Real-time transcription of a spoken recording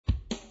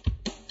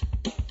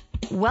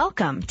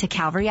Welcome to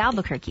Calvary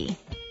Albuquerque.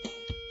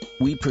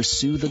 We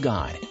pursue the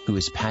God who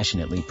is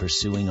passionately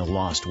pursuing a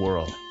lost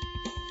world.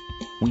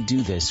 We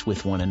do this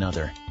with one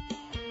another.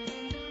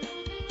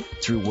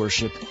 Through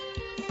worship,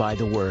 by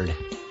the Word,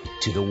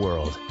 to the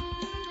world.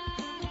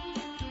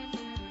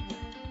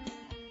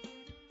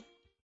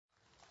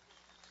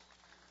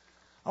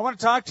 I want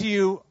to talk to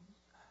you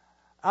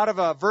out of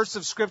a verse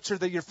of Scripture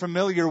that you're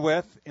familiar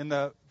with in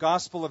the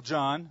Gospel of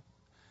John,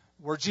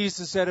 where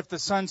Jesus said, if the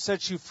Son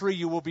sets you free,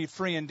 you will be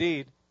free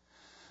indeed.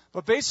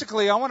 But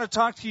basically, I want to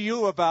talk to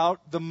you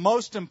about the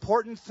most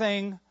important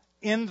thing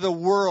in the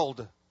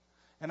world.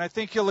 And I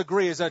think you'll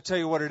agree as I tell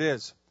you what it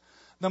is.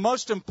 The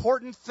most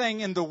important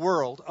thing in the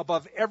world,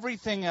 above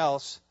everything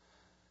else,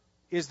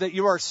 is that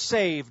you are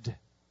saved.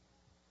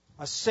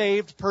 A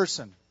saved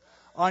person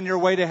on your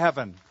way to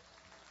heaven.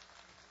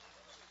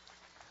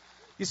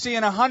 You see,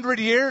 in 100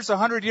 years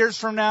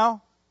from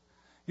now,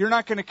 you're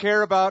not going to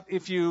care about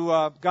if you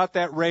got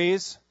that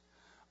raise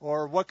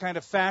or what kind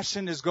of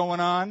fashion is going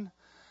on.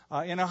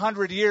 In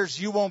 100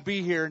 years, you won't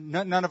be here.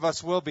 None of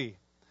us will be.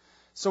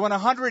 So in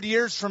 100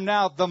 years from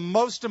now, the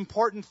most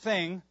important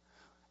thing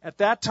at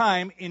that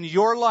time in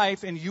your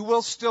life, and you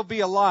will still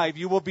be alive,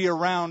 you will be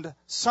around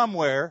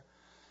somewhere,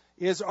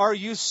 is are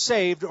you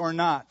saved or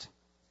not?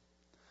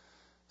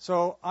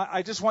 So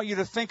I just want you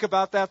to think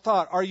about that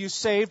thought. Are you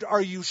saved?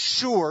 Are you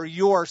sure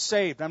you are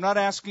saved? I'm not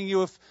asking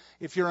you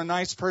if you're a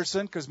nice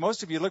person, because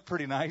most of you look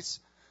pretty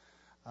nice.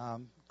 Of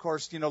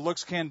course,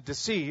 looks can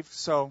deceive.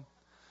 So,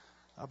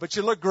 but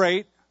you look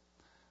great.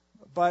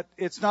 But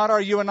it's not are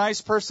you a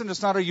nice person?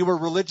 It's not are you a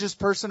religious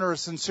person or a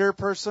sincere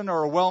person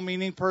or a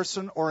well-meaning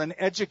person or an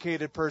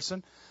educated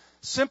person.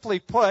 Simply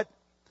put,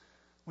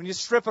 when you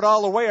strip it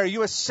all away, are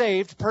you a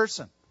saved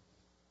person?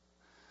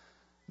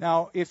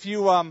 Now, if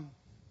you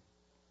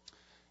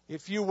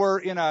were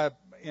in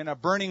a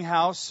burning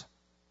house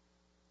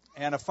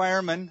and a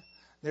fireman,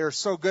 they're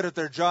so good at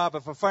their job.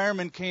 If a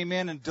fireman came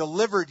in and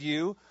delivered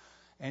you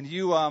and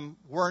you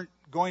weren't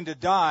going to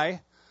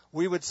die,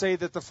 we would say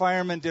that the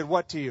fireman did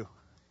what to you?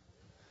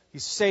 He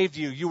saved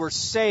you. You were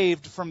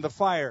saved from the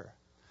fire.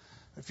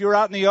 If you were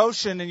out in the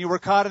ocean and you were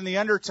caught in the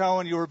undertow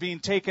and you were being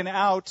taken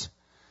out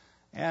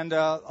and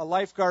a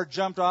lifeguard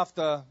jumped off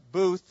the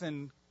booth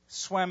and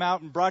swam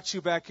out and brought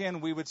you back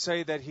in, we would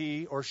say that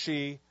he or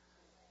she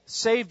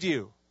saved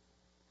you.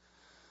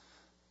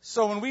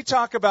 So when we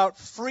talk about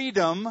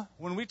freedom,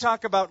 when we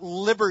talk about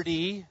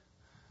liberty,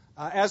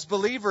 as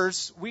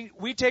believers,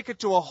 we take it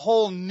to a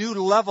whole new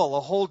level, a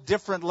whole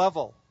different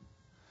level.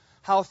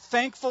 How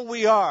thankful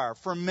we are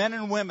for men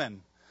and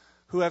women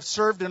who have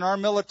served in our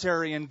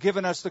military and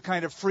given us the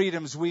kind of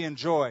freedoms we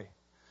enjoy.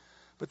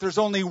 But there's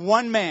only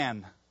one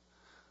man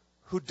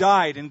who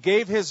died and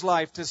gave his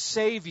life to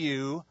save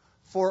you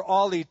for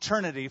all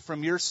eternity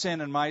from your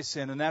sin and my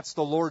sin, and that's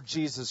the Lord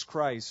Jesus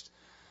Christ.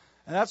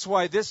 And that's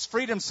why this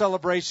freedom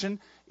celebration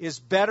is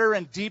better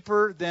and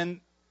deeper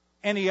than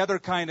any other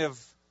kind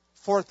of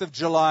 4th of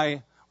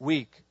July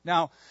week.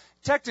 Now,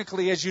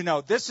 technically, as you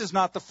know, this is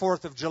not the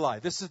 4th of July.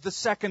 This is the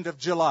 2nd of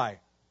July.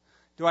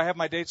 Do I have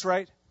my dates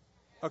right?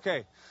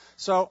 Okay.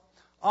 So,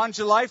 on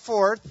July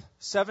 4th,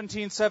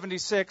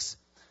 1776,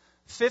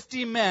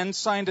 50 men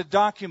signed a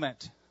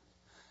document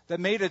that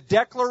made a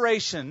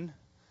declaration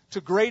to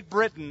Great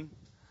Britain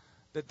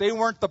that they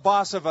weren't the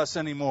boss of us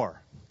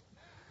anymore.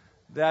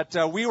 That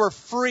we were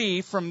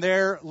free from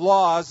their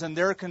laws and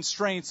their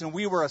constraints, and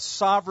we were a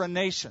sovereign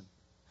nation.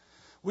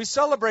 We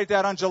celebrate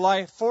that on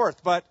July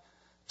 4th, but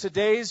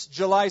today's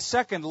July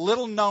 2nd,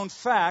 little known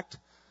fact,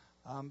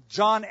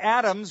 John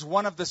Adams,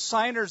 one of the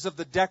signers of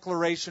the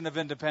Declaration of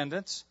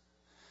Independence,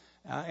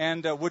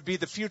 and would be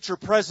the future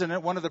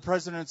president, one of the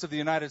presidents of the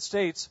United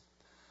States,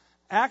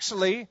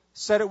 actually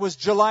said it was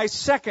July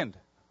 2nd,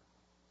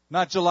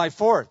 not July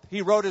 4th.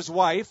 He wrote his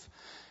wife,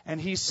 and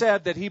he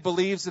said that he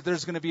believes that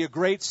there's going to be a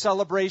great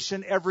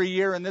celebration every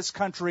year in this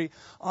country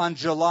on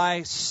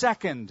July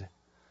 2nd.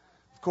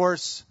 Of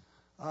course,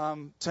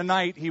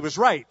 tonight he was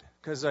right,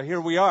 because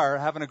here we are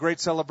having a great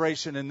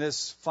celebration in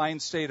this fine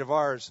state of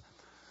ours.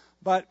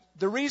 But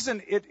the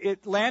reason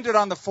it landed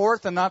on the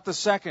 4th and not the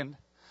 2nd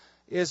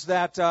is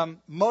that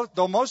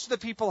though most of the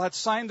people had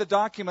signed the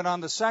document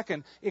on the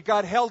 2nd, it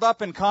got held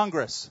up in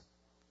Congress.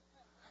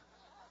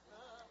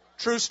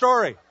 True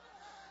story.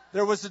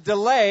 There was a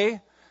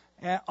delay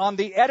on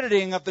the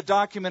editing of the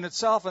document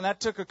itself, and that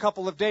took a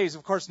couple of days.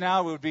 Of course,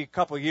 now it would be a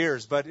couple of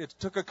years, but it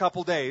took a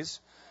couple days.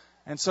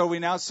 And so we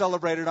now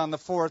celebrate it on the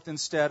 4th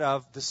instead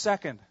of the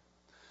 2nd.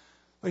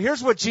 But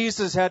here's what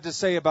Jesus had to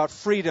say about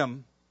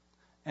freedom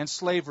and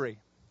slavery.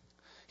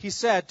 He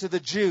said to the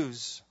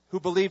Jews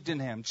who believed in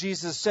him,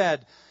 Jesus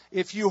said,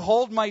 if you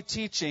hold my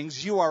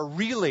teachings, you are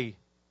really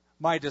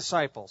my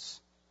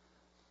disciples.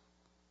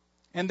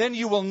 And then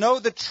you will know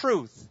the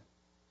truth,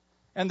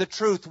 and the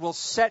truth will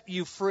set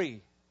you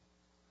free.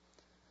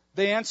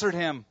 They answered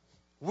him,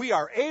 we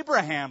are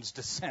Abraham's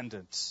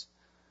descendants,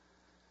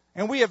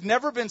 and we have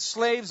never been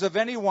slaves of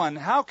anyone.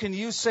 How can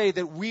you say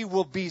that we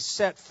will be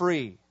set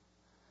free?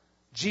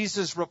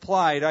 Jesus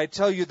replied, I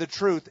tell you the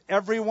truth,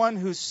 everyone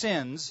who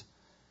sins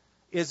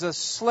is a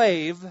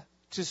slave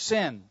to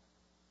sin.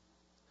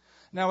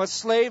 Now, a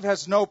slave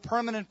has no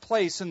permanent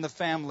place in the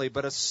family,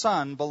 but a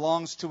son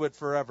belongs to it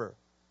forever.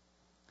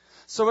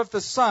 So if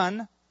the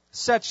Son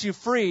sets you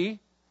free,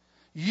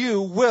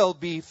 you will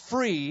be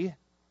free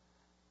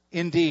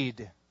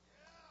indeed.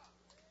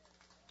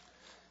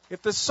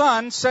 If the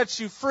Son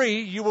sets you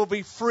free, you will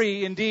be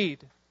free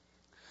indeed.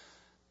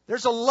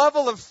 There's a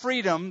level of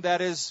freedom that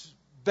is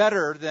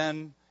better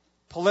than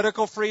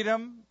political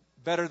freedom,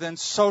 better than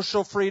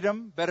social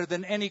freedom, better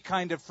than any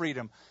kind of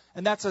freedom.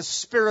 And that's a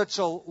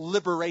spiritual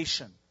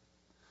liberation,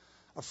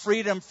 a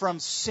freedom from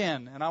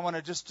sin. And I want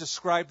to just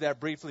describe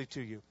that briefly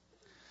to you.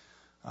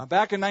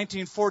 Back in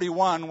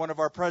 1941, one of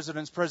our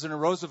presidents, President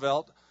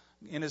Roosevelt,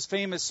 in his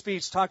famous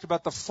speech, talked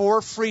about the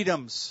 4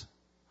 freedoms.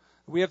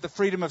 We have the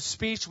freedom of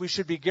speech. We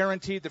should be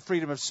guaranteed the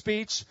freedom of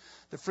speech,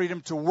 the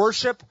freedom to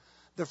worship,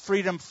 the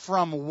freedom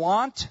from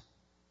want,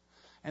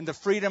 and the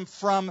freedom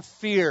from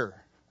fear.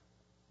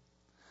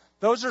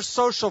 Those are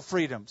social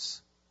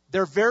freedoms.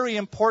 They're very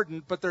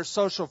important, but they're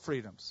social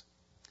freedoms.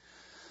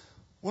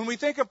 When we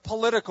think of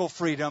political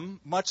freedom,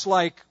 much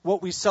like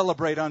what we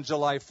celebrate on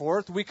July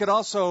 4th, we could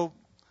also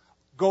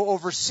go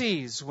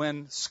overseas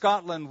when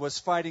Scotland was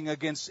fighting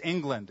against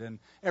England, and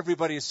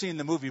everybody has seen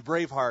the movie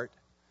Braveheart.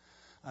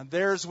 And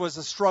theirs was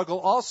a struggle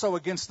also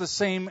against the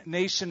same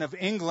nation of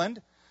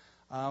England.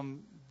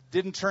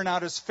 Didn't turn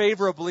out as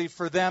favorably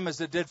for them as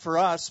it did for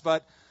us,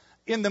 but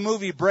in the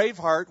movie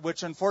Braveheart,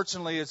 which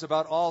unfortunately is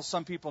about all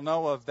some people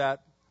know of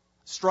that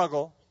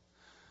struggle,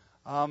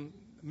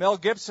 Mel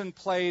Gibson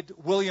played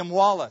William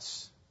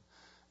Wallace.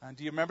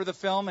 Do you remember the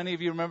film? Any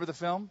of you remember the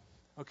film?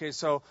 Okay,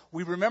 so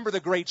we remember the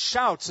great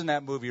shouts in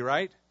that movie,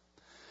 right?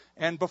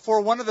 And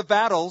before one of the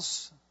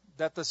battles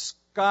that the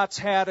Scots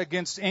had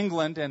against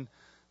England, and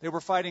they were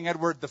fighting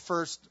Edward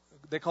I,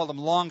 they called him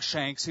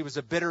Longshanks. He was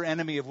a bitter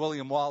enemy of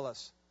William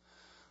Wallace.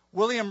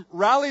 William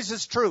rallies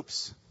his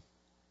troops,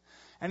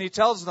 and he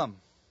tells them,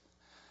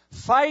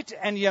 "Fight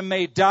and you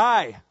may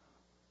die.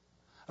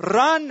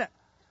 Run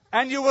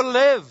and you will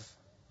live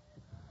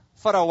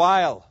for a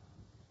while.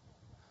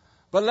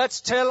 But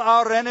let's tell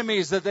our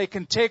enemies that they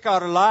can take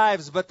our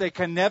lives, but they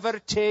can never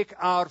take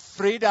our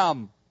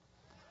freedom."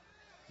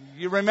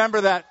 You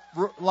remember that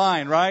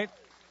line, right?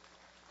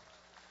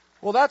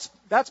 Well,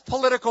 that's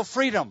political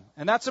freedom,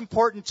 and that's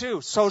important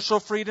too.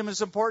 Social freedom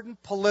is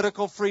important.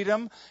 Political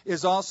freedom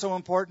is also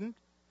important.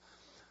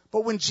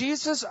 But when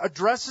Jesus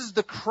addresses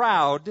the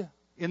crowd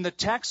in the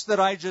text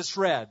that I just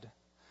read,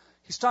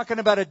 he's talking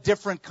about a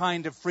different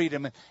kind of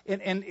freedom.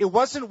 And it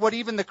wasn't what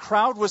even the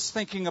crowd was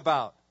thinking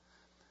about.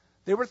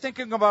 They were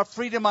thinking about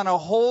freedom on a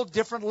whole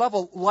different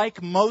level,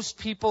 like most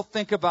people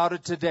think about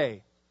it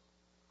today.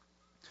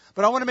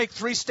 But I want to make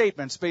 3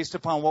 statements based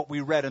upon what we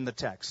read in the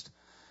text,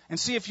 and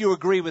see if you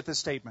agree with the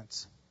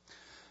statements.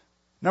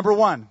 Number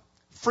 1,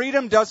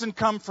 freedom doesn't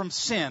come from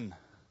sin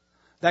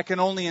that can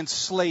only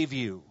enslave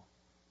you.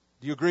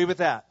 Do you agree with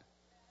that?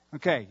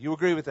 Okay, you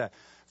agree with that.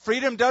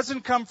 Freedom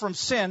doesn't come from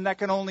sin that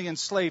can only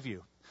enslave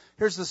you.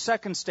 Here's the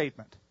second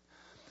statement.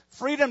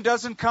 Freedom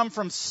doesn't come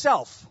from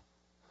self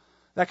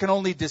that can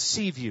only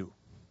deceive you.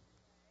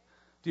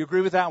 Do you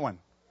agree with that one?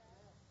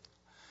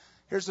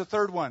 Here's the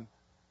third one.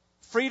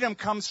 Freedom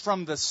comes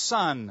from the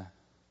Son.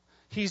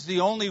 He's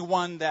the only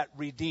one that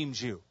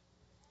redeems you.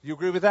 Do you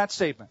agree with that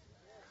statement?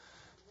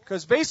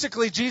 Because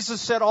basically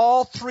Jesus said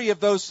all 3 of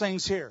those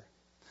things here.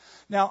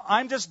 Now,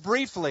 I'm just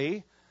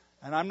briefly,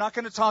 and I'm not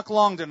going to talk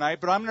long tonight,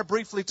 but I'm going to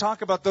briefly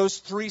talk about those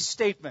 3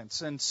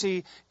 statements and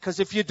see, because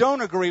if you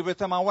don't agree with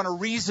them, I want to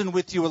reason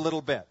with you a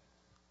little bit.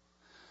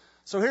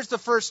 So here's the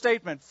first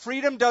statement.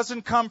 Freedom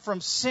doesn't come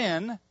from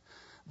sin.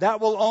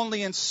 That will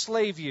only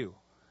enslave you.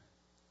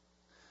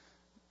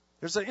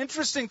 There's an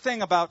interesting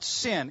thing about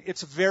sin.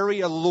 It's very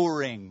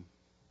alluring.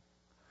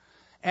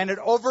 And it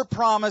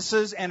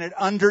overpromises and it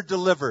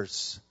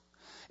underdelivers.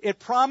 It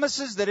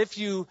promises that if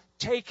you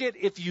take it,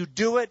 if you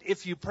do it,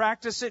 if you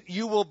practice it,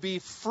 you will be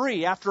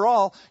free. After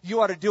all,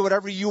 you ought to do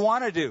whatever you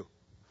want to do.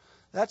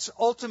 That's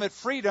ultimate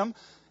freedom,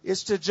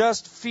 is to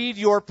just feed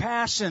your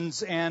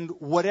passions and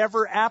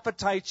whatever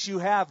appetites you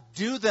have,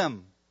 do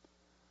them.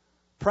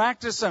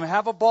 Practice them.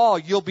 Have a ball.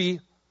 You'll be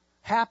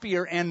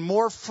happier and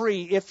more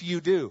free if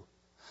you do.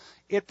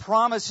 It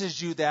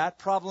promises you that.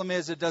 Problem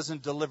is, it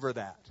doesn't deliver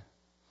that.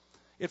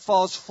 It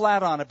falls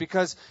flat on it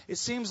because it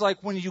seems like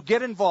when you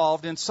get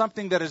involved in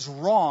something that is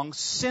wrong,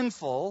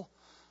 sinful,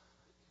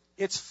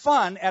 it's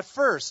fun at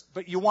first,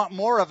 but you want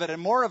more of it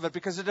and more of it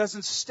because it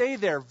doesn't stay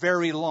there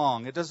very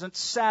long. It doesn't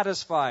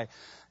satisfy.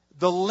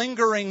 The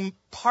lingering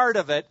part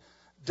of it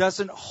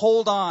doesn't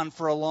hold on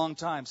for a long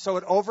time. So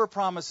it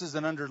overpromises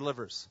and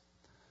underdelivers.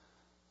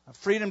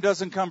 Freedom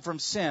doesn't come from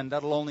sin.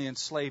 That'll only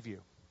enslave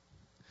you.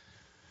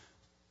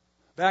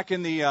 Back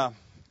in the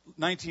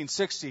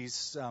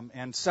 1960s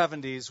and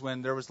 70s,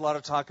 when there was a lot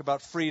of talk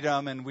about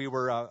freedom and we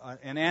were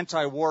an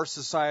anti-war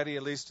society,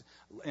 at least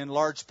in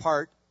large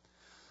part,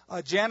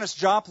 Janis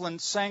Joplin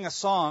sang a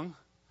song,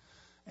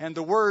 and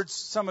the words,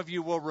 some of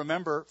you will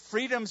remember,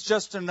 freedom's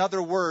just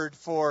another word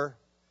for,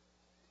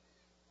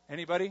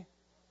 anybody?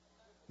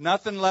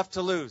 Nothing left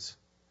to lose.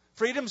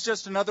 Freedom's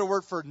just another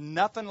word for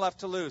nothing left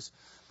to lose.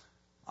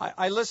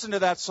 I listen to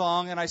that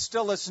song, and I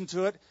still listen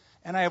to it,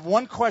 and I have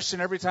one question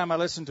every time I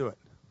listen to it.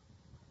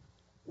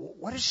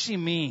 What does she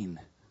mean?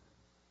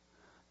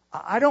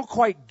 I don't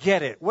quite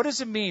get it. What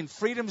does it mean?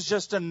 Freedom's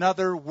just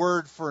another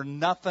word for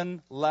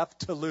nothing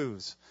left to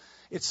lose.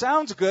 It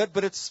sounds good,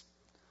 but it's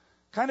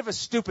kind of a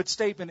stupid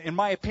statement, in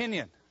my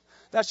opinion.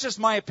 That's just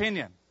my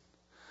opinion.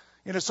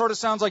 It sort of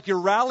sounds like you're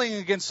rallying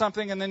against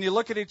something, and then you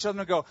look at each other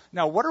and go,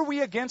 now, what are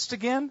we against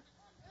again?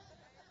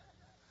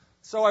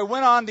 So I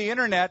went on the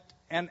internet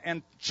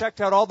and checked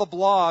out all the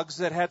blogs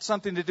that had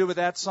something to do with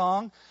that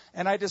song,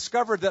 and I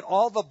discovered that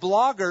all the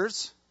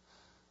bloggers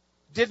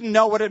didn't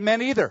know what it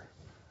meant either.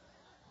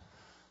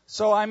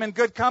 So I'm in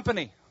good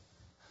company.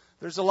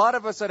 There's a lot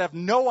of us that have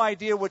no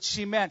idea what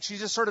she meant. She's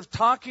just sort of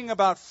talking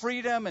about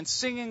freedom and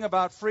singing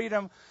about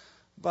freedom,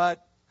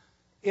 but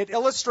it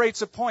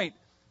illustrates a point.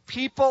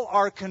 People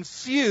are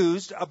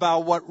confused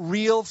about what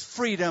real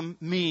freedom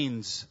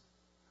means.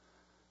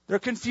 They're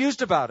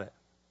confused about it.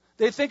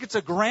 They think it's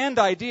a grand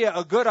idea,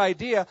 a good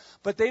idea,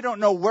 but they don't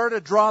know where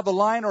to draw the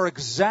line or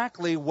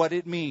exactly what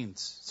it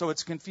means. So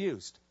it's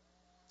confused.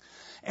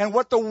 And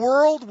what the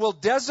world will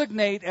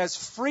designate as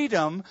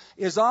freedom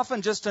is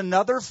often just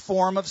another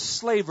form of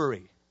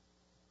slavery.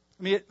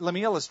 Let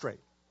me illustrate.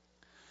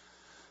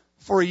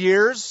 For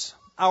years,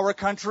 our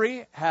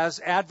country has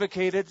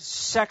advocated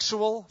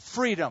sexual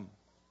freedom,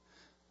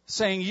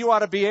 saying you ought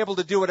to be able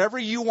to do whatever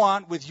you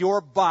want with your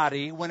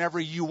body whenever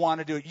you want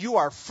to do it. You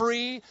are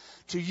free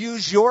to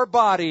use your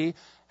body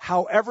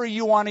however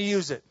you want to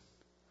use it.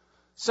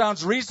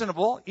 Sounds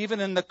reasonable,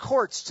 even in the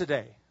courts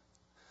today.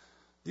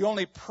 The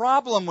only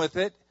problem with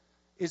it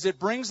is it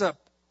brings a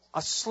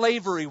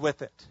slavery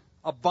with it,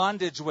 a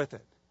bondage with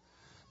it.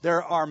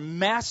 There are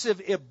massive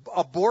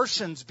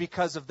abortions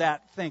because of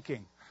that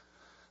thinking.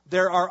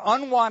 There are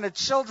unwanted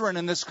children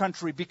in this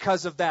country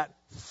because of that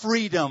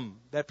freedom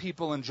that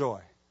people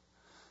enjoy.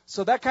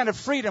 So that kind of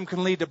freedom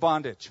can lead to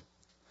bondage.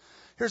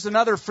 Here's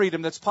another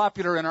freedom that's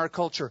popular in our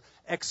culture,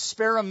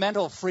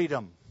 experimental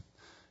freedom.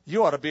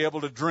 You ought to be able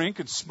to drink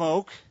and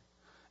smoke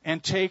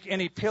and take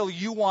any pill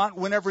you want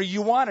whenever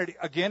you want it.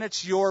 Again,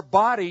 it's your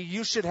body.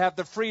 You should have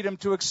the freedom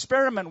to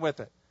experiment with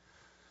it.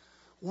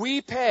 We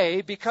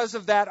pay, because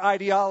of that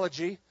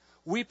ideology,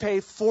 we pay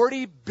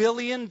 $40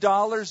 billion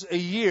a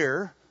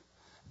year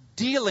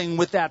dealing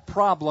with that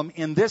problem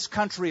in this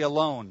country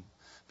alone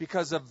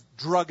because of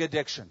drug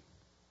addiction.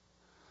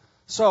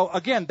 So,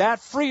 again, that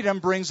freedom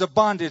brings a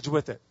bondage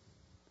with it.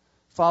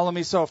 Follow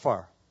me so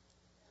far.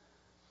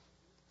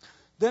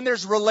 Then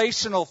there's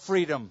relational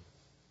freedom.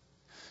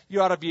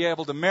 You ought to be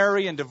able to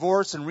marry and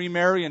divorce and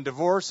remarry and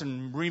divorce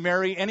and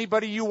remarry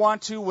anybody you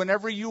want to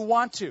whenever you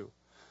want to.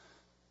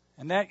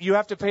 And that you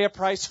have to pay a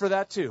price for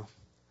that too.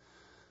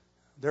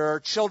 There are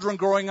children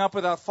growing up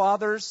without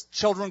fathers,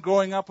 children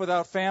growing up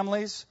without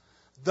families.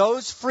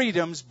 Those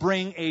freedoms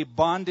bring a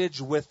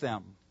bondage with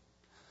them.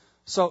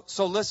 So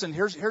listen,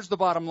 here's the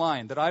bottom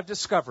line that I've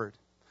discovered.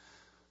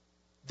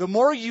 The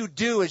more you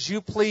do as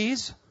you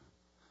please,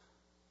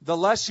 the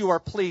less you are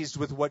pleased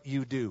with what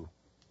you do.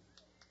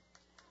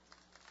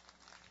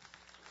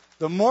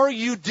 The more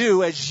you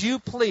do as you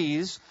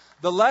please,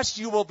 the less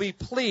you will be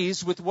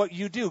pleased with what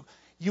you do.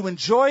 You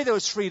enjoy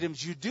those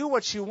freedoms. You do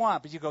what you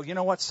want, but you go, you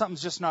know what?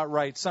 Something's just not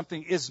right.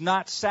 Something is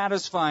not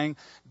satisfying.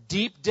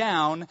 Deep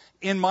down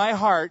in my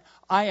heart,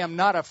 I am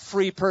not a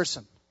free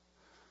person.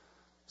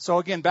 So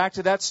again, back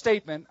to that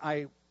statement,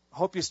 I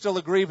hope you still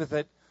agree with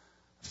it.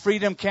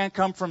 Freedom can't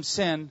come from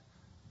sin.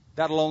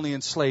 That'll only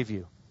enslave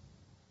you.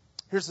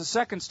 Here's the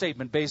second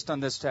statement based on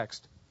this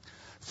text.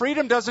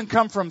 Freedom doesn't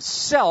come from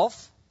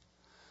self.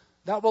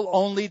 That will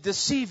only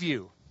deceive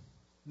you.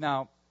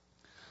 Now,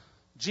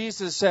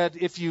 Jesus said,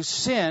 if you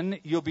sin,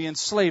 you'll be in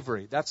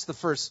slavery. That's the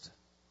first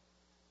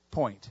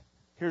point.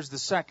 Here's the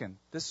second.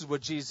 This is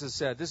what Jesus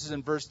said. This is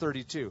in verse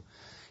 32.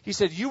 He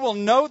said, you will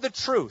know the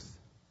truth,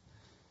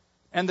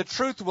 and the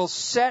truth will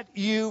set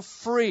you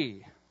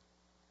free.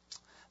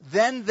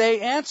 Then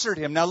they answered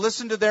him. Now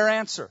listen to their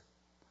answer.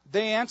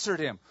 They answered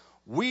him,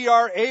 we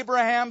are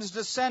Abraham's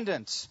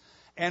descendants,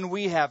 and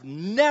we have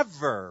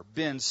never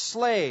been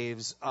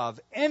slaves of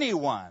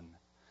anyone.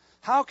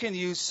 How can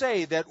you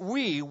say that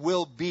we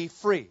will be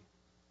free?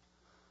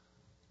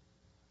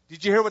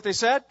 Did you hear what they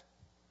said?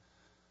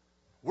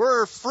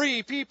 We're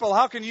free people.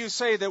 How can you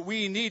say that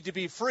we need to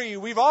be free?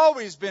 We've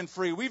always been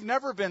free. We've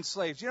never been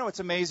slaves. You know, it's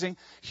amazing.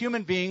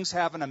 Human beings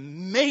have an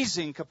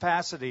amazing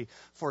capacity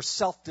for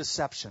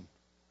self-deception.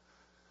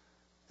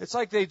 It's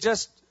like they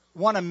just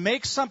want to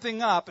make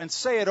something up and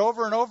say it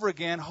over and over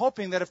again,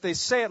 hoping that if they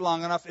say it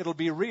long enough, it'll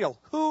be real.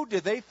 Who do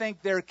they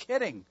think they're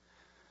kidding?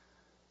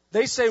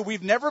 They say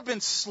we've never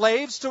been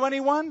slaves to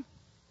anyone.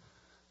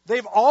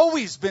 They've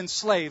always been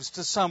slaves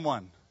to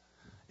someone,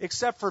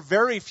 except for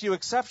very few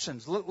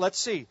exceptions. Let's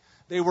see.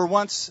 They were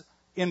once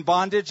in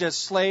bondage as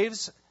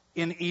slaves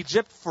in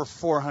Egypt for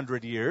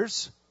 400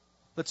 years.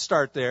 Let's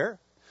start there.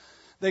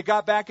 They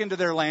got back into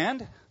their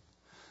land.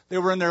 They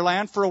were in their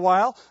land for a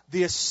while.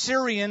 The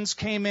Assyrians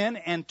came in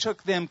and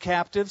took them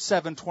captive,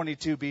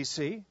 722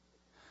 BC.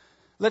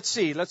 Let's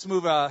see. Let's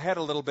move ahead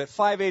a little bit.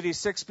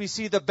 586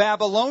 BC, the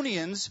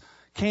Babylonians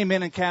came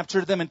in and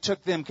captured them and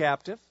took them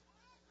captive.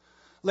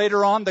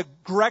 Later on, the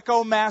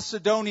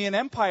Greco-Macedonian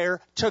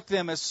Empire took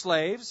them as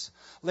slaves.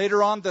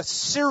 Later on, the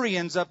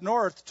Syrians up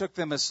north took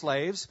them as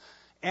slaves.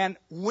 And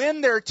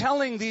when they're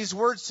telling these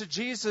words to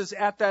Jesus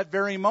at that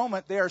very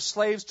moment, they are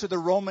slaves to the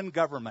Roman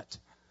government.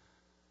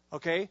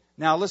 Okay?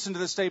 Now listen to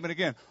this statement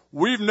again.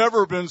 We've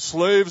never been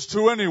slaves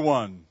to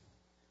anyone.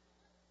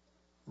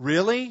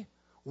 Really?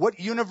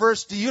 What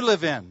universe do you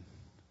live in?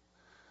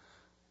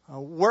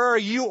 Where are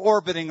you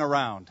orbiting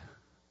around?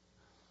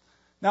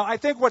 Now, I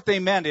think what they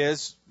meant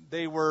is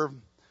they were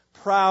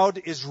proud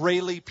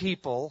Israeli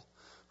people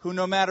who,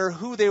 no matter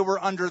who they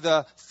were under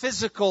the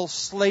physical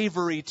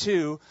slavery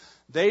to,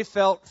 they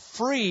felt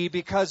free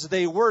because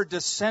they were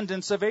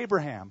descendants of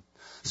Abraham.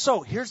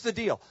 So, here's the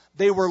deal.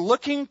 They were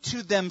looking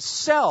to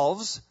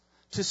themselves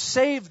to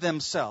save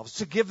themselves,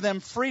 to give them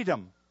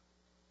freedom.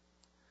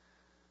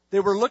 They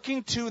were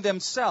looking to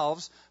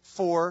themselves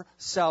for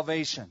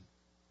salvation.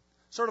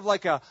 Sort of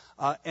like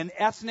an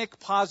ethnic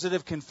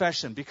positive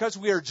confession. Because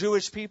we are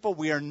Jewish people,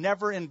 we are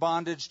never in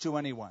bondage to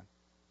anyone.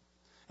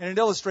 And it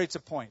illustrates a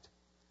point.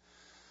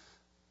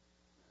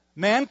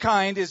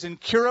 Mankind is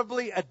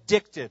incurably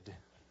addicted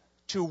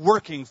to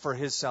working for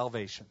his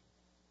salvation.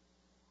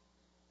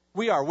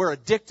 We're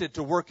addicted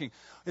to working.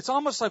 It's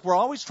almost like we're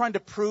always trying to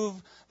prove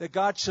that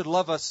God should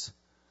love us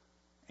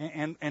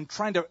and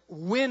trying to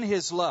win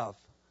his love.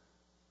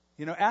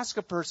 You know, ask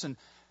a person,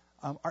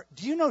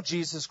 do you know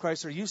Jesus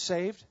Christ? Are you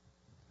saved?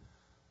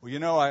 Well, you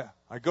know,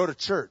 I go to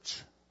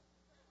church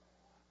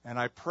and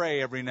I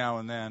pray every now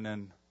and then,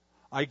 and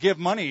I give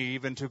money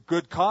even to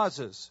good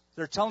causes.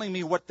 They're telling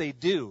me what they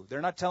do.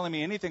 They're not telling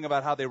me anything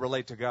about how they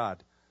relate to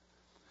God.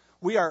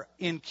 We are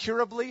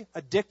incurably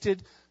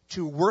addicted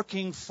to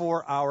working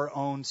for our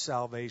own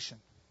salvation.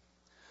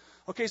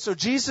 Okay, so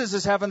Jesus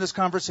is having this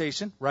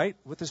conversation, right,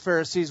 with his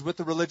Pharisees, with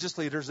the religious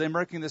leaders. They're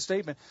making this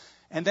statement.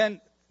 And then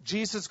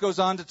Jesus goes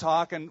on to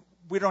talk, and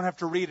we don't have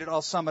to read it.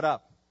 I'll sum it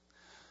up.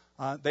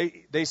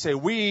 They say,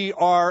 we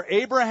are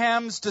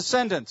Abraham's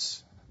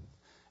descendants.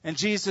 And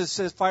Jesus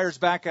fires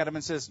back at him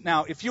and says,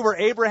 now, if you were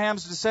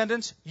Abraham's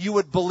descendants, you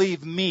would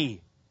believe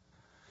me,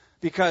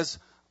 because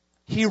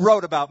he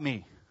wrote about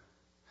me.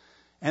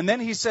 And then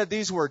he said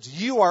these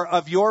words, you are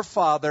of your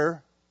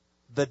father,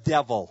 the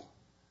devil.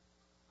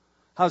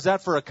 How's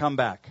that for a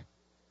comeback?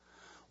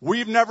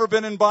 We've never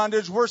been in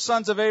bondage. We're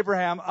sons of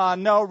Abraham.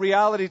 No,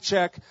 reality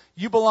check.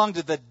 You belong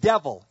to the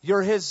devil.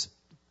 You're his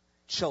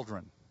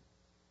children.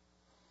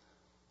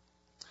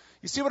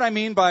 You see what I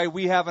mean by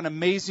we have an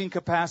amazing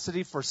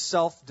capacity for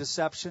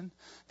self-deception?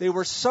 They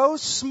were so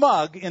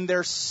smug in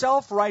their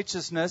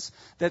self-righteousness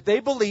that they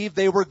believed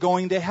they were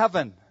going to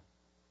heaven.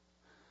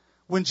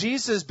 When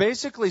Jesus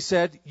basically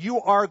said,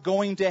 you are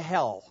going to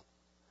hell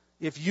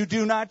if you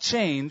do not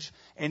change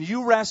and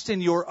you rest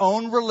in your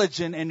own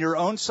religion and your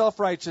own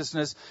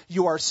self-righteousness,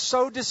 you are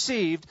so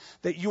deceived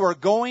that you are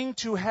going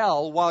to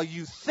hell while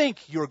you think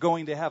you're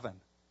going to heaven.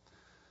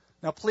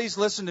 Now, please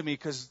listen to me,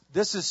 because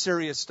this is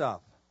serious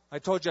stuff. I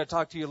told you I'd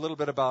talk to you a little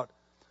bit about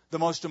the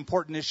most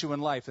important issue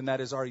in life, and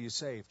that is, are you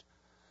saved?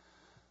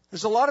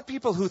 There's a lot of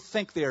people who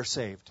think they are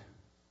saved.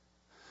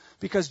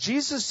 Because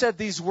Jesus said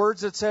these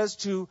words, it says,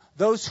 to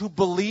those who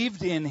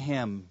believed in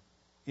him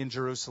in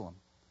Jerusalem.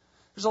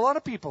 There's a lot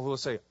of people who will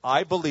say,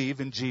 I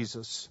believe in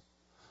Jesus.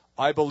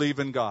 I believe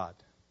in God.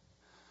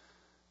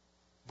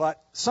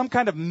 But some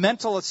kind of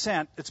mental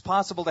assent, it's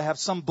possible to have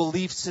some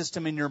belief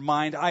system in your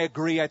mind. I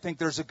agree, I think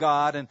there's a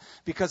God, and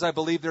because I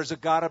believe there's a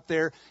God up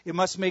there, it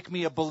must make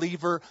me a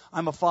believer.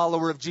 I'm a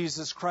follower of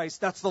Jesus Christ.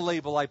 That's the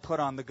label I put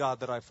on the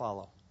God that I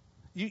follow.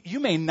 You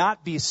may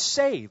not be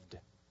saved.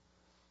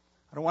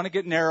 I don't want to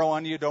get narrow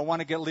on you. Don't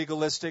want to get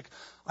legalistic.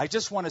 I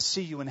just want to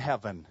see you in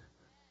heaven.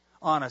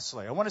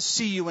 Honestly, I want to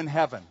see you in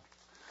heaven.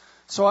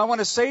 So I want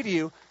to say to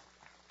you,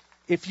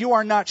 if you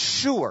are not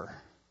sure,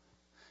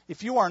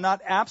 if you are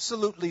not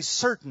absolutely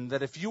certain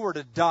that if you were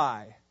to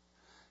die,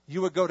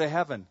 you would go to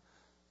heaven,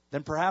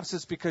 then perhaps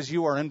it's because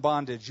you are in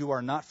bondage. You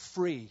are not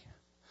free.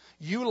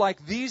 You,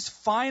 like these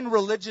fine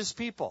religious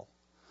people,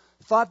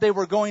 thought they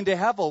were going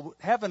to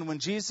heaven when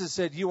Jesus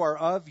said, you are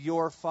of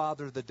your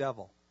father, the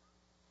devil.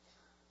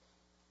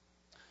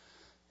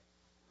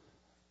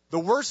 The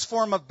worst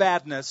form of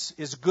badness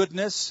is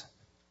goodness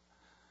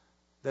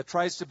that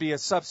tries to be a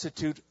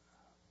substitute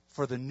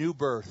for the new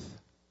birth.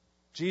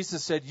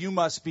 Jesus said, you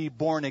must be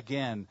born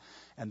again.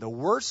 And the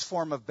worst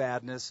form of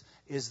badness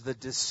is the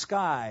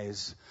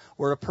disguise,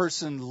 where a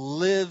person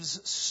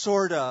lives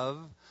sort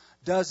of,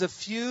 does a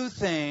few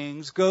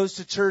things, goes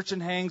to church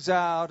and hangs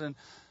out and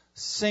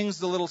sings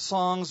the little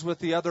songs with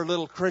the other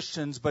little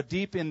Christians, but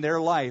deep in their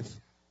life,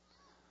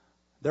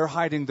 they're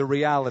hiding the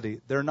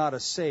reality. They're not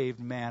a saved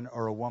man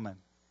or a woman.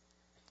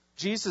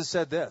 Jesus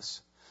said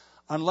this,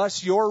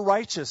 unless your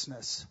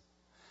righteousness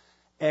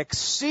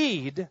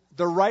exceed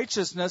the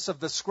righteousness of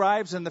the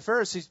scribes and the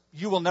Pharisees,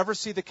 you will never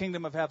see the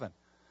kingdom of heaven.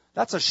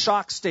 That's a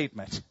shock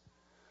statement.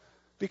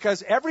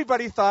 Because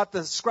everybody thought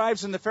the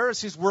scribes and the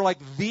Pharisees were like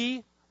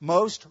the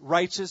most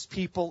righteous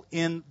people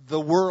in the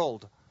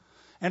world.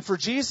 And for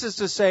Jesus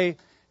to say,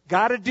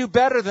 got to do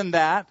better than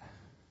that,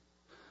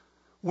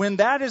 when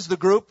that is the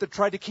group that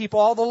tried to keep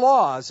all the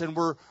laws and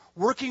were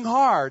working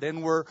hard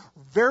and were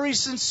very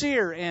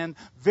sincere and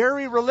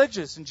very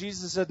religious. And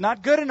Jesus said,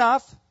 not good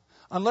enough.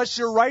 Unless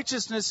your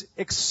righteousness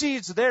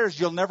exceeds theirs,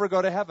 you'll never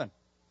go to heaven.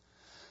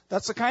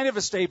 That's the kind of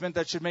a statement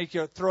that should make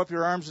you throw up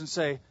your arms and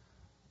say,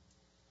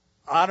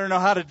 I don't know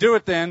how to do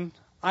it then.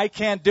 I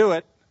can't do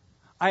it.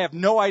 I have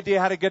no idea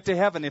how to get to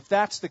heaven. If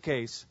that's the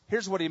case,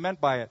 here's what he meant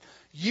by it.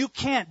 You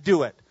can't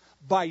do it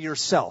by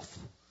yourself.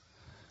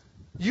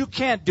 You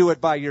can't do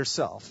it by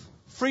yourself.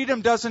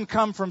 Freedom doesn't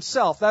come from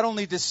self. That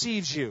only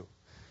deceives you.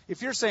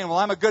 If you're saying, well,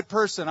 I'm a good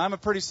person, I'm a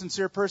pretty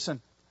sincere person,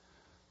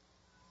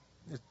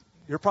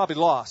 you're probably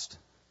lost.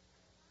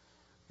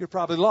 You're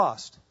probably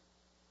lost.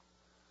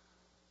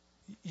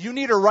 You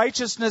need a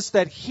righteousness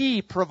that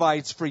He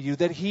provides for you,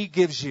 that He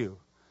gives you.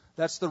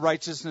 That's the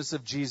righteousness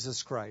of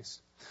Jesus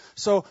Christ.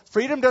 So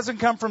freedom doesn't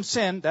come from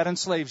sin. That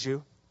enslaves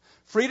you.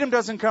 Freedom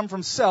doesn't come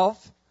from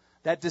self.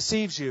 That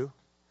deceives you.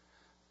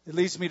 It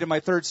leads me to my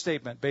third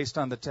statement based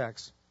on the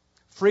text.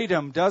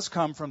 Freedom does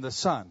come from the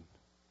Son.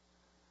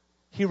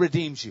 He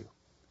redeems you.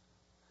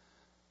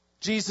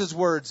 Jesus'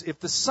 words, if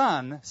the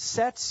Son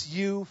sets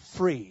you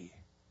free,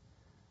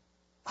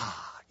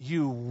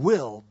 you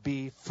will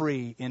be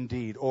free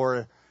indeed.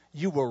 Or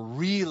you will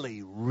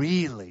really,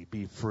 really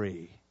be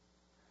free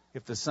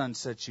if the Son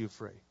sets you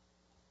free.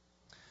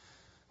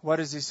 Why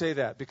does he say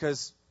that?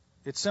 Because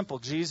it's simple.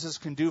 Jesus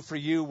can do for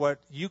you what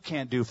you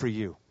can't do for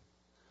you.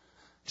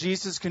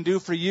 Jesus can do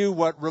for you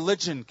what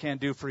religion can't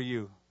do for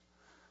you.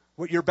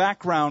 What your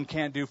background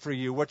can't do for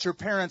you. What your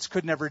parents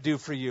could never do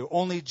for you.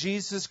 Only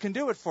Jesus can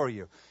do it for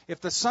you.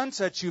 If the Son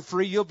sets you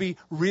free, you'll be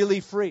really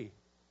free.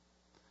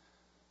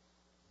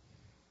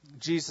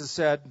 Jesus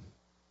said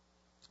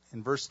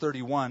in verse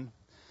 31,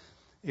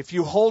 if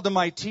you hold to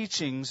my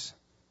teachings,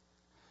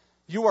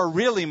 you are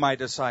really my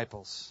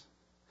disciples.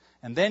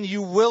 And then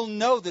you will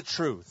know the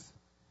truth.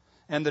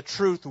 And the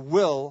truth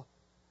will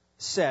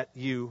set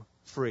you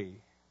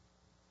free.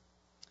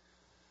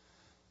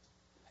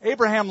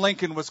 Abraham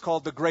Lincoln was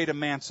called the great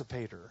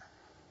emancipator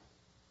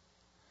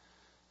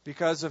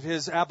because of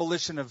his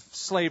abolition of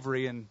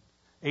slavery in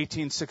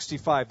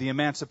 1865, the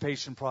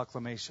Emancipation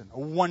Proclamation. A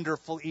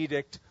wonderful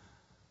edict,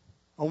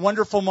 a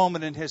wonderful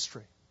moment in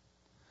history.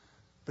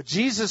 But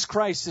Jesus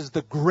Christ is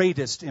the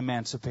greatest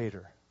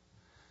emancipator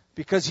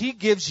because He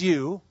gives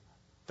you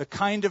the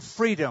kind of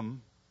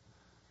freedom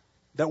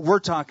that we're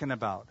talking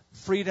about.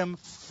 Freedom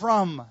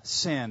from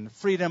sin.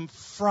 Freedom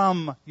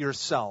from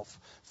yourself.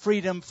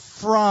 Freedom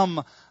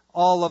from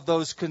all of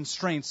those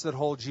constraints that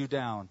hold you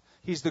down.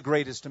 He's the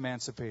greatest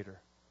emancipator.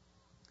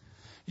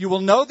 You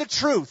will know the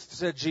truth,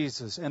 said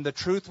Jesus, and the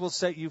truth will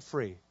set you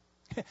free.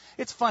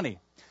 It's funny.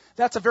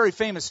 That's a very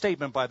famous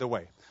statement, by the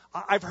way.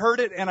 I've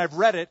heard it and I've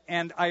read it,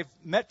 and I've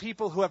met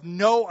people who have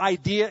no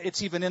idea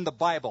it's even in the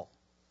Bible.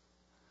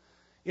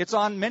 It's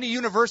on many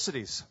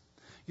universities.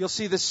 You'll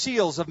see the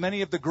seals of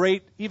many of the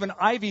great, even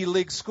Ivy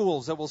League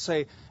schools that will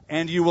say,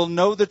 and you will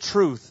know the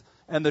truth,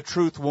 and the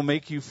truth will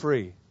make you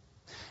free.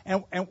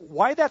 And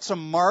why that's a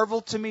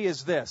marvel to me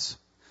is this.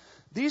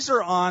 These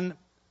are on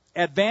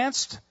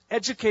advanced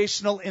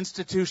educational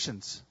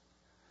institutions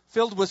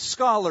filled with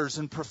scholars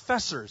and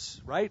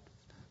professors, right?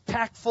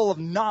 Packed full of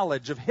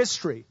knowledge of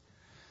history.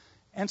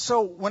 And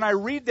so when I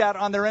read that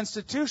on their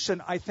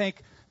institution, I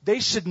think they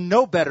should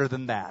know better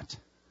than that.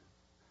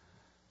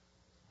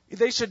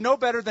 They should know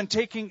better than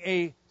taking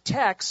a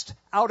text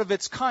out of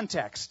its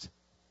context.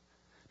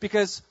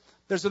 Because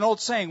there's an old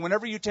saying,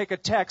 whenever you take a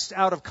text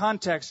out of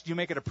context, you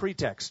make it a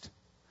pretext.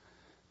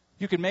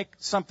 You can make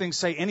something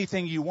say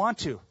anything you want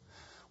to.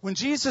 When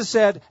Jesus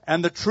said,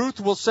 and the truth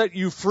will set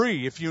you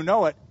free if you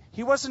know it,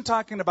 He wasn't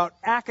talking about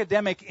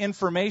academic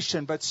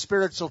information, but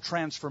spiritual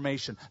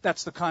transformation.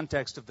 That's the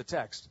context of the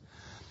text.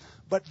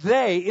 But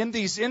they, in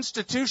these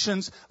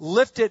institutions,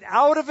 lift it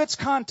out of its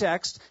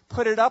context,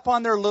 put it up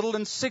on their little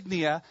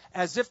insignia,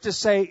 as if to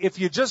say, if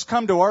you just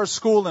come to our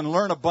school and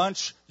learn a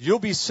bunch, you'll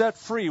be set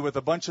free with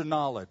a bunch of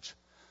knowledge.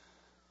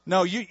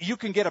 No, you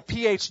can get a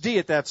PhD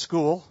at that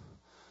school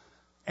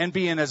and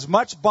be in as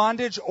much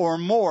bondage or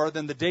more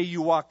than the day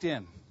you walked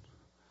in.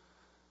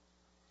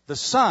 The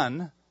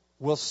Son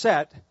will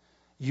set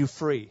you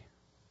free.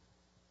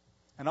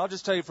 And I'll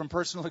just tell you from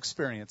personal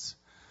experience,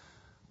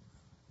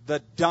 the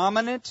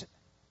dominant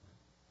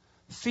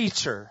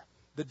feature,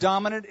 the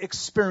dominant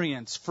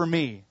experience for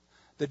me,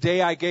 the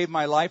day I gave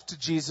my life to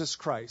Jesus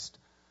Christ.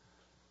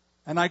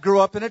 And I grew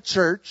up in a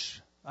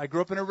church. I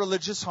grew up in a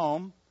religious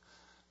home.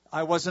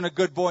 I wasn't a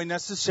good boy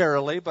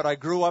necessarily, but I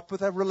grew up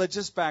with a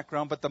religious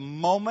background. But the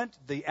moment,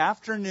 the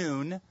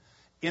afternoon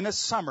in a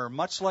summer,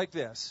 much like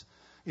this,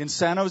 in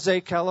San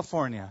Jose,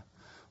 California,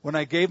 when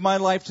I gave my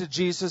life to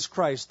Jesus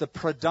Christ, the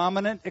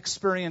predominant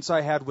experience I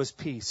had was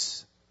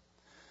peace.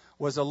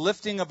 Was a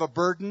lifting of a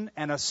burden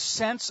and a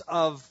sense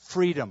of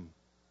freedom.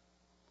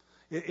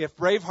 If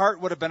Braveheart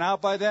would have been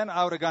out by then,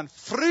 I would have gone,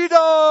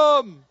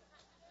 freedom!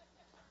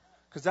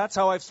 Because that's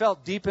how I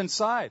felt deep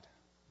inside.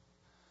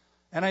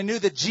 And I knew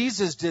that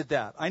Jesus did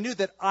that. I knew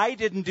that I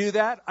didn't do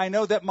that. I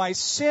know that my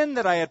sin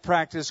that I had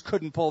practiced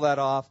couldn't pull that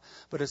off,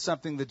 but it's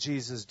something that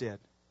Jesus did.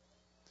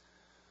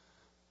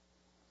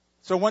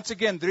 So once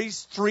again,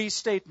 these three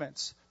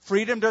statements.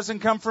 Freedom doesn't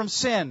come from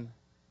sin.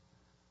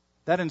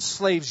 That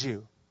enslaves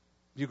you.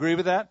 You agree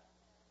with that?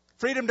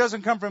 Freedom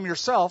doesn't come from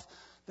yourself.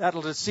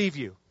 That'll deceive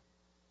you.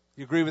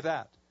 You agree with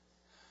that?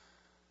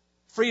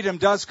 Freedom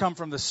does come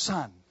from the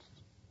Son.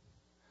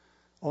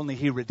 Only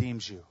He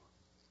redeems you.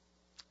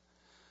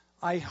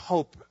 I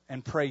hope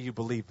and pray you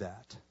believe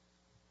that.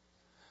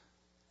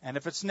 And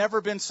if it's never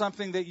been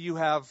something that you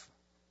have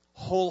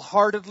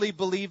wholeheartedly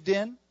believed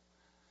in,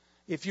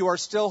 if you are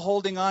still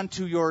holding on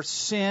to your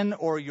sin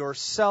or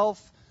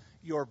yourself,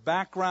 your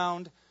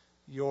background,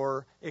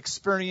 your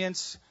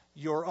experience,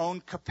 your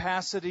own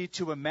capacity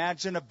to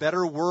imagine a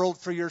better world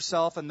for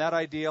yourself and that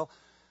ideal,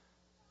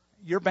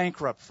 you're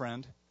bankrupt,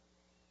 friend.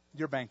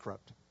 You're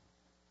bankrupt.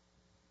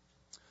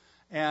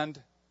 And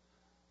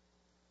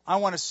I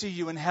want to see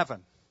you in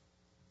heaven.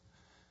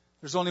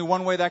 There's only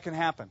one way that can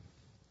happen.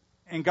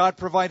 And God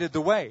provided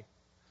the way.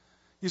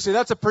 You say,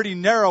 that's a pretty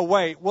narrow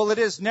way. Well, it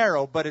is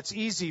narrow, but it's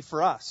easy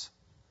for us.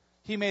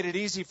 He made it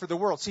easy for the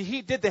world. See,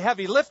 He did the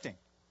heavy lifting.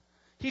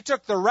 He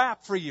took the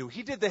rap for you.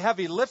 He did the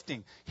heavy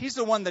lifting. He's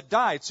the one that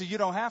died, so you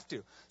don't have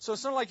to. So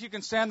it's not like you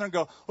can stand there and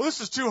go, oh,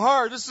 this is too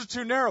hard. This is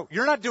too narrow.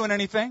 You're not doing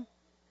anything.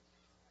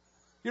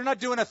 You're not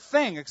doing a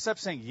thing except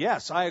saying,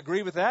 yes, I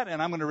agree with that,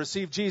 and I'm going to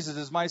receive Jesus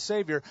as my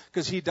Savior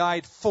because He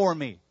died for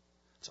me.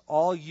 It's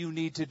all you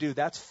need to do.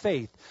 That's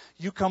faith.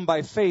 You come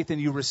by faith and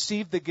you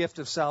receive the gift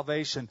of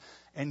salvation,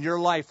 and your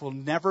life will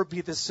never be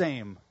the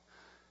same.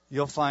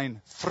 You'll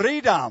find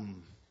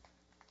freedom.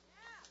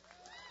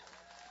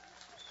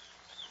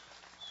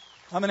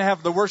 I'm going to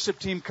have the worship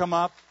team come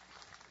up.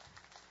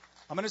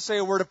 I'm going to say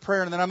a word of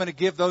prayer, and then I'm going to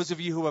give those of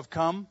you who have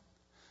come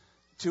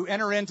to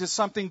enter into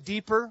something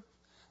deeper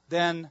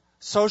than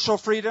social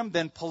freedom,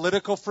 than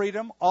political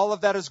freedom. All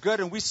of that is good,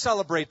 and we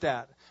celebrate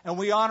that. And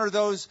we honor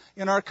those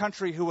in our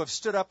country who have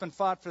stood up and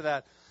fought for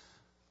that.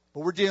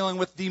 But we're dealing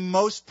with the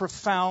most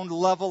profound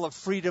level of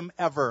freedom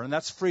ever, and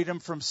that's freedom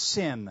from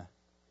sin.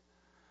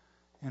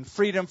 And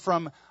freedom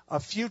from a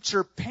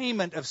future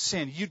payment of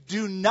sin. You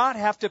do not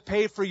have to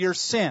pay for your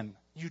sin.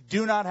 You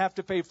do not have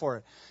to pay for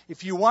it.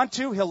 If you want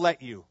to, He'll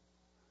let you.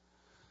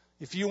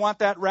 If you want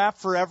that rap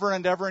forever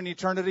and ever in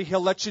eternity,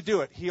 He'll let you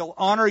do it. He'll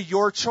honor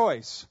your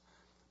choice.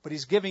 But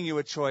He's giving you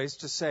a choice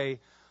to say,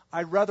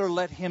 I'd rather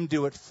let Him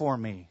do it for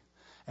me.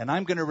 And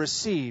I'm going to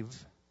receive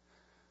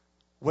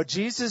what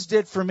Jesus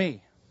did for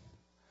me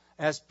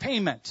as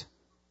payment.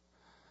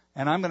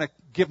 And I'm going to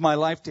give my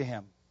life to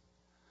Him.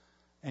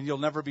 And you'll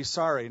never be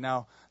sorry.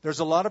 Now, there's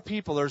a lot of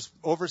people. There's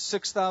over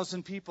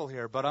 6,000 people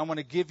here. But I want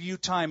to give you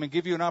time and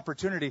give you an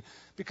opportunity,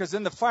 because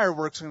then the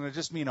fireworks are going to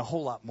just mean a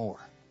whole lot more.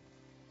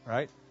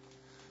 Right?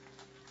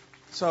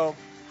 So,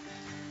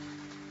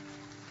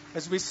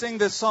 as we sing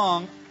this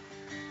song,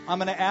 I'm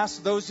going to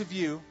ask those of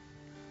you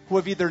who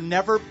have either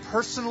never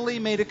personally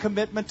made a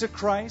commitment to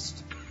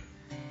Christ.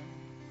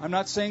 I'm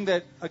not saying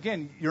that,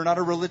 again, you're not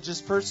a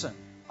religious person.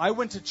 I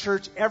went to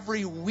church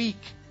every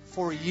week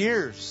for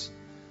years,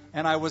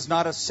 and I was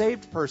not a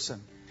saved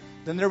person.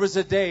 Then there was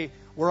a day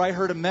where I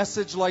heard a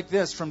message like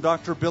this from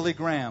Dr. Billy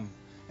Graham,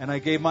 and I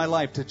gave my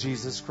life to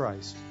Jesus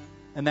Christ.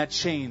 And that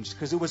changed,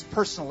 because it was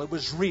personal, it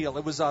was real,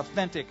 it was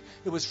authentic,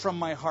 it was from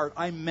my heart.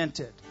 I meant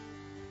it.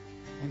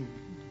 And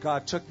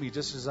God took me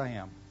just as I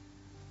am.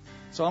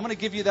 So I'm going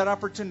to give you that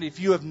opportunity. If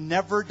you have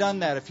never done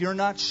that, if you're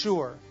not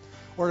sure,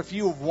 or if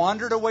you have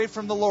wandered away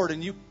from the Lord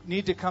and you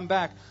need to come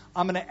back,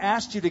 I'm going to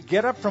ask you to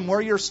get up from where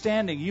you're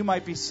standing. You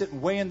might be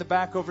sitting way in the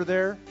back over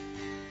there.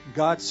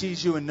 God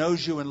sees you and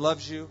knows you and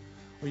loves you.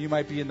 Or you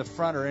might be in the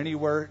front or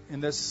anywhere in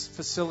this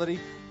facility.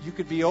 You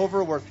could be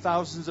over where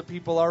thousands of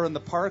people are in the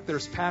park.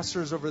 There's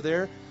pastors over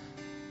there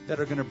that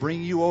are going to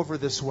bring you over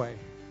this way.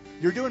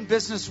 You're doing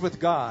business with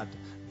God.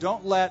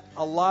 Don't let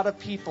a lot of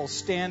people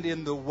stand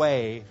in the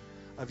way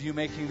of you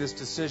making this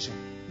decision.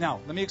 Now,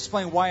 let me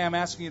explain why I'm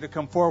asking you to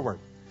come forward.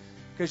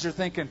 Because you're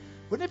thinking,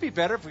 wouldn't it be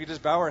better if we could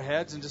just bow our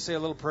heads and just say a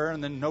little prayer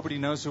and then nobody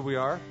knows who we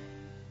are?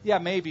 Yeah,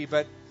 maybe,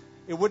 but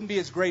it wouldn't be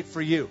as great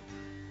for you.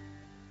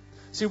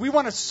 See, we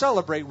want to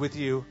celebrate with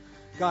you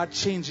God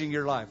changing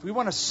your life. We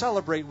want to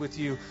celebrate with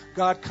you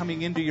God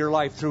coming into your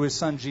life through His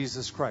Son,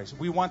 Jesus Christ.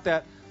 We want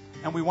that,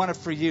 and we want it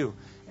for you.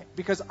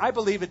 Because I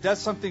believe it does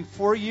something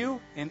for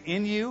you and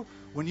in you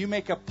when you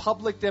make a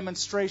public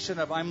demonstration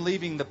of, I'm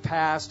leaving the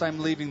past, I'm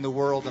leaving the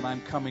world, and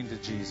I'm coming to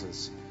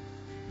Jesus.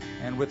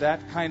 And with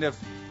that kind of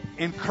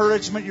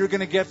encouragement you're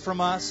going to get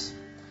from us,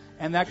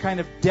 and that kind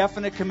of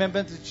definite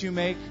commitment that you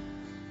make,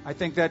 I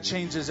think that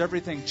changes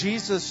everything.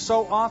 Jesus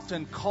so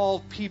often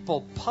called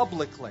people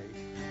publicly,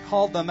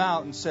 called them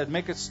out and said,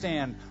 make a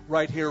stand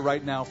right here,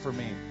 right now for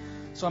me.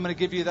 So I'm going to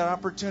give you that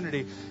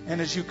opportunity.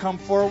 And as you come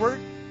forward,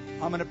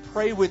 I'm going to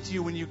pray with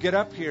you when you get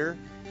up here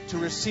to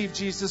receive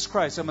Jesus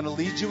Christ. I'm going to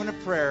lead you in a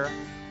prayer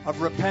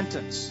of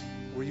repentance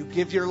where you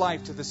give your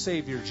life to the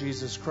Savior,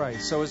 Jesus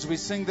Christ. So as we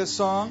sing this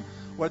song,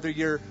 whether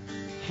you're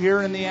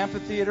here in the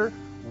amphitheater,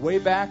 way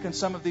back in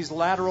some of these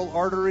lateral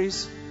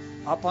arteries,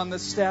 up on the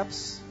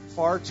steps,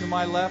 far to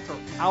my left, or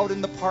out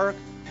in the park,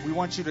 we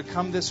want you to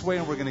come this way,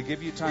 and we're going to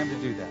give you time to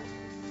do that.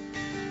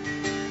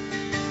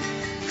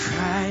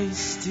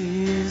 Christ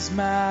is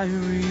my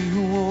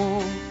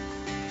reward,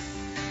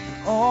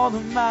 and all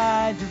of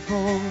my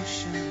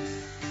devotion.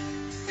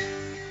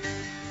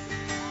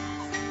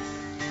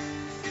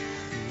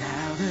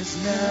 Now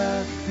there's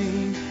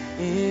nothing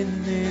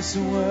in this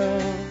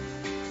world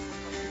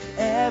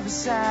ever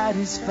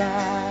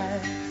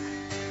satisfied.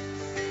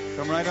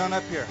 Come right on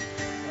up here.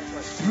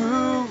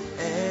 Through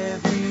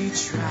every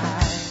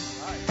trial,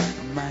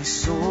 my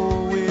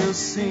soul will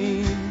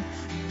sing,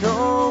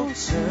 no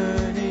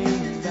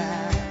turning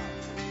back.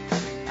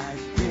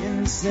 I've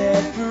been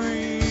set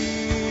free.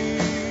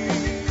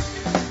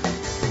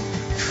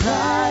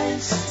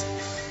 Christ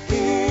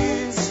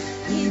is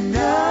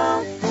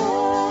enough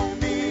for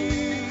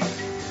me.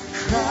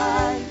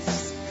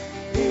 Christ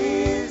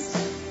is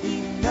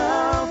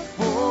enough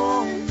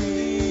for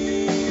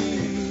me.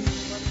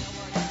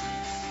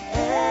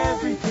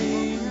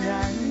 Everything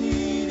I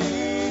need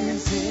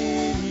is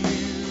in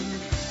you.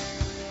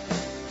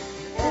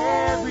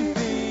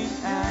 Everything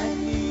I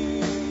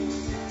need.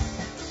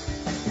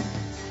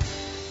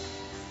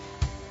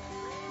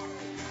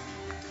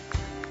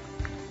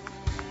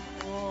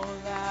 All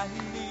I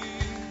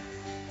need.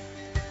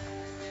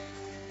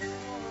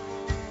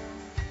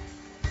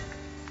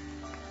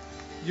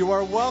 You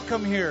are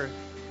welcome here.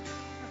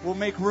 We'll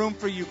make room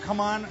for you. Come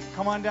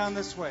on down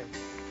this way.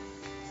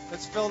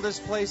 Let's fill this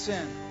place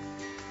in.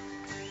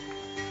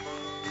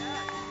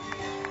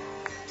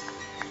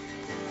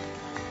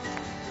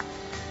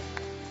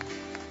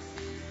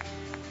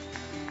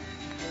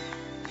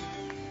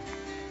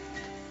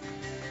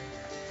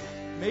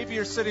 Maybe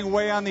you're sitting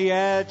way on the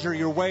edge, or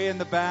you're way in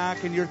the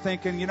back, and you're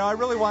thinking, I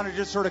really want to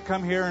just sort of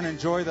come here and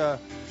enjoy the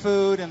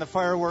food and the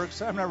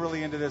fireworks. I'm not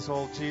really into this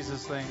whole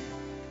Jesus thing.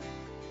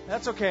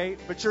 That's okay,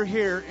 but you're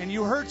here, and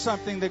you heard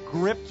something that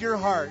gripped your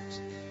heart,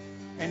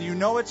 and you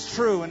know it's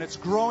true, and it's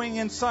growing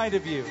inside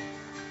of you,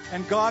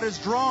 and God is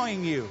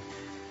drawing you.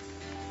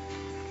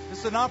 This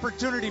is an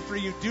opportunity for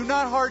you. Do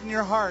not harden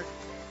your heart.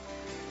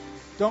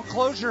 Don't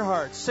close your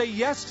heart. Say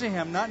yes to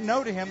Him, not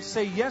no to Him.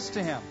 Say yes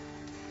to Him.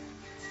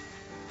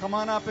 Come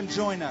on up and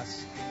join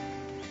us.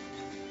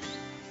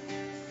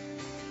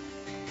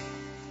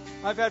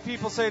 I've had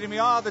people say to me,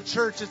 the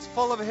church, it's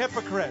full of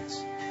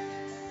hypocrites.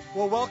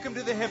 Well, welcome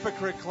to the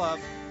Hypocrite Club.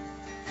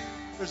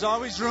 There's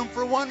always room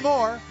for one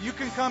more. You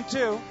can come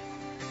too.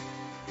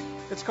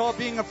 It's called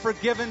being a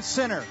forgiven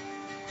sinner.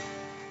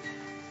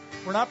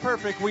 We're not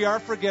perfect. We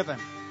are forgiven.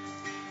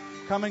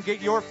 Come and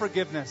get your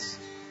forgiveness.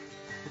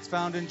 It's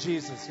found in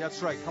Jesus.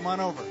 That's right. Come on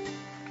over.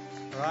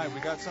 All right. We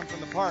got some from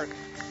the park.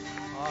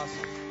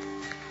 Awesome.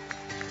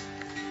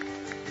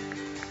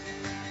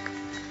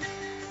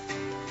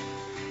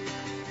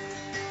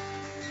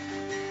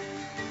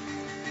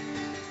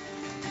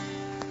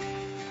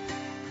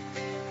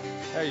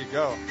 There you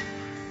go.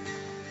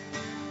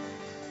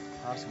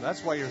 Awesome.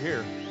 That's why you're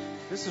here.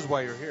 This is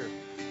why you're here.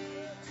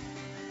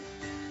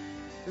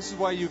 This is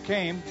why you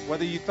came.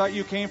 Whether you thought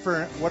you came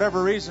for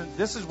whatever reason,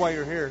 this is why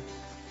you're here.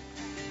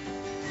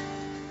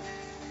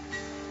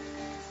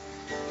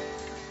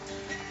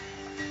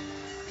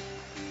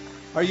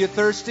 Are you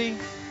thirsty?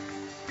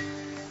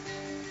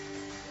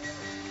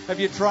 Have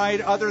you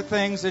tried other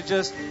things that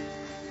just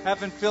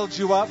haven't filled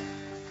you up?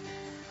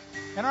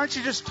 And aren't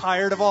you just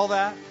tired of all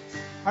that?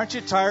 Aren't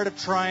you tired of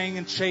trying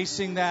and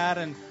chasing that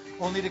and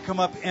only to come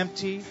up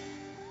empty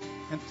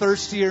and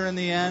thirstier in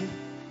the end?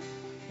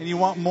 And you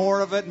want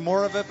more of it,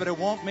 but it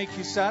won't make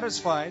you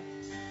satisfied.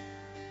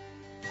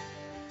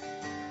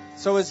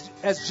 So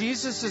as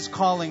Jesus is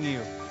calling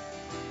you,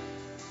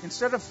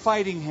 instead of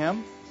fighting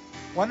Him,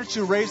 why don't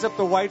you raise up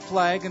the white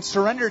flag and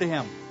surrender to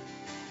Him?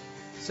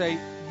 Say,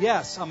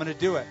 yes, I'm going to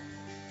do it.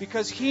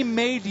 Because He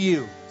made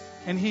you,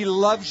 and He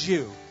loves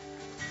you,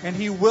 and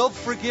He will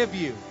forgive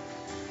you.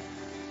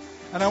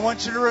 And I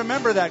want you to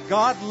remember that.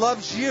 God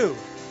loves you.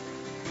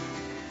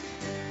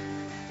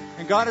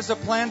 And God has a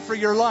plan for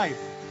your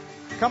life.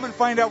 Come and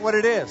find out what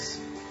it is.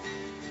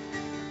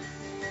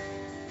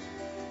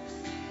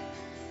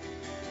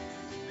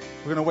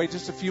 We're going to wait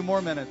just a few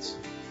more minutes.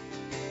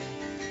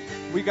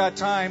 We got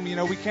time.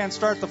 We can't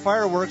start the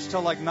fireworks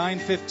till like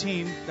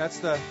 9:15.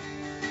 That's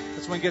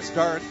when it gets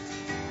dark.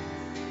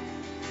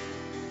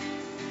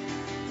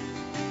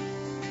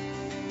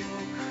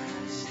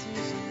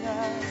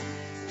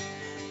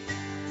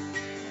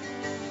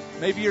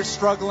 Maybe you're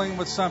struggling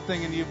with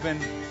something and you've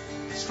been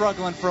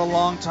struggling for a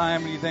long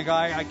time and you think,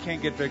 I can't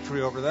get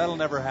victory over that. That'll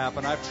never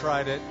happen. I've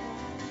tried it.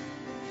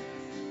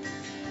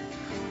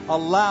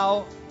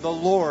 Allow the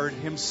Lord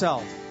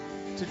Himself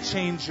to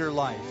change your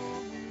life.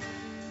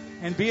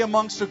 And be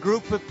amongst a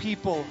group of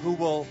people who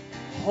will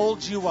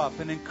hold you up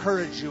and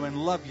encourage you and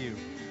love you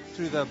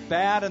through the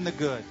bad and the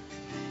good.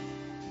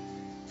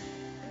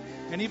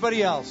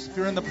 Anybody else? If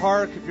you're in the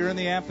park, if you're in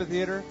the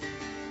amphitheater,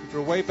 if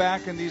you're way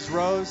back in these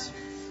rows,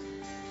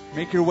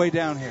 make your way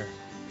down here.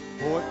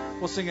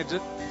 We'll sing it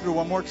through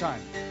one more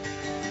time.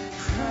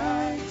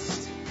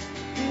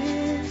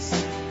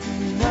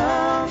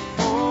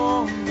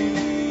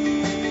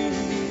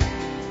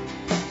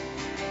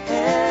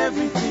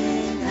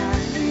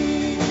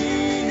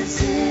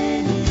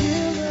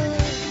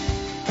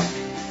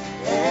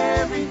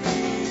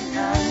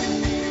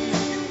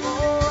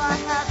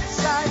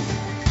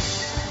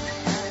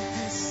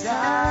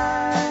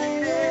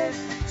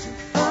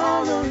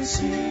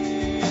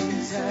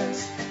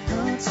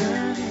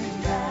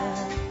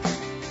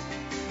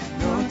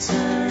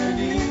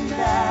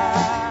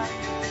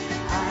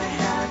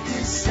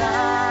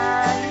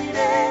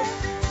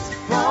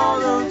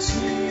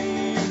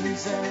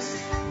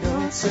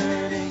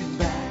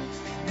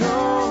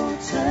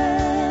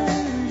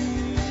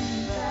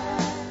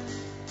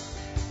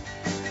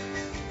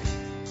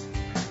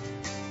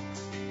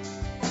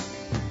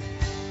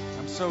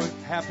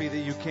 happy that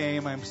you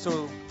came. I'm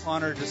so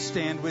honored to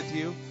stand with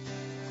you.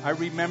 I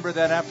remember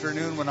that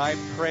afternoon when I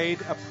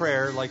prayed a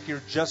prayer like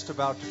you're just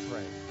about to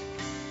pray.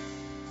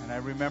 And I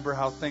remember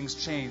how things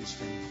changed.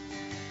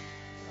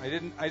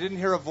 And I didn't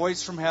hear a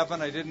voice from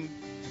heaven. I didn't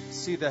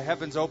see the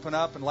heavens open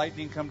up and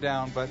lightning come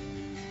down. But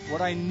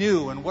what I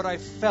knew and what I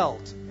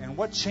felt and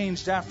what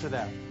changed after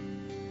that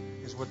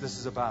is what this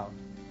is about.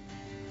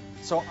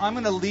 So I'm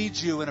going to lead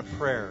you in a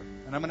prayer.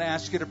 And I'm going to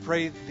ask you to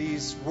pray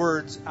these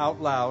words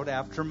out loud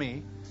after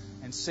me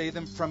and say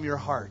them from your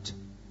heart.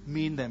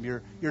 Mean them.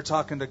 You're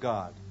talking to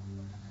God.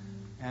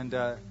 And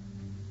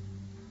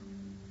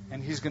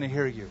He's going to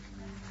hear you.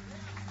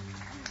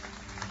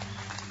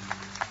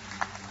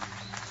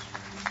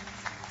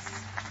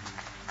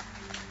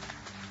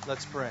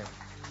 Let's pray.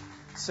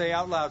 Say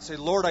out loud, say,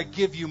 Lord, I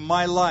give you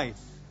my life.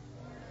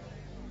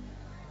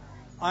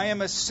 I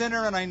am a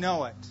sinner and I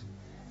know it.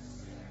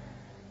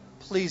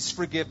 Please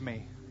forgive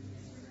me.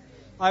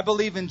 I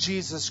believe in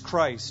Jesus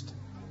Christ.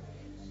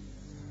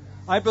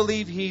 I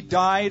believe He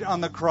died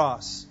on the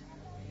cross.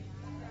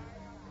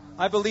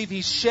 I believe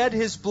He shed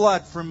His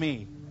blood for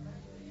me.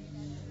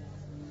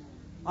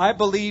 I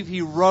believe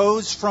He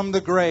rose from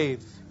the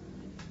grave.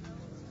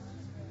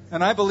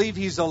 And I believe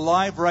He's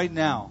alive right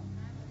now.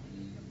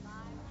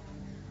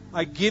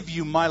 I give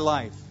you my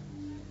life.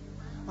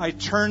 I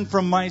turn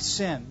from my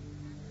sin.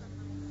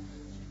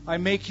 I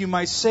make you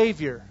my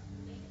Savior.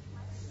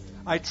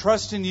 I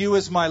trust in you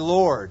as my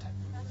Lord.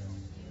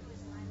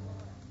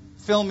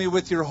 Fill me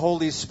with your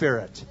Holy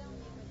Spirit.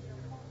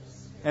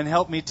 And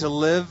help me to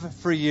live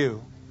for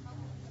you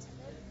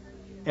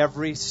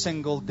every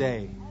single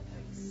day.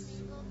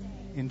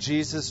 In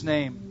Jesus'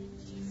 name.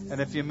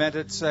 And if you meant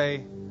it,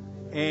 say,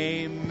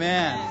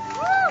 Amen.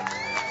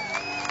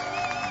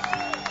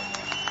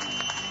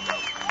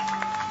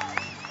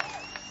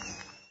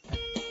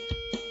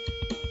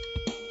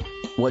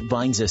 What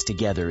binds us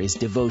together is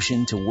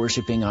devotion to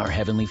worshiping our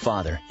Heavenly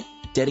Father,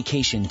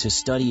 dedication to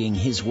studying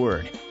His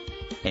Word,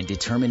 and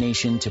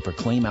determination to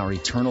proclaim our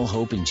eternal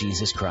hope in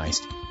Jesus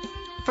Christ.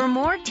 For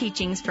more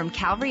teachings from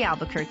Calvary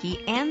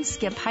Albuquerque and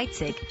Skip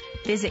Heitzig,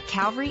 visit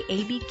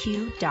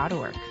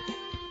calvaryabq.org.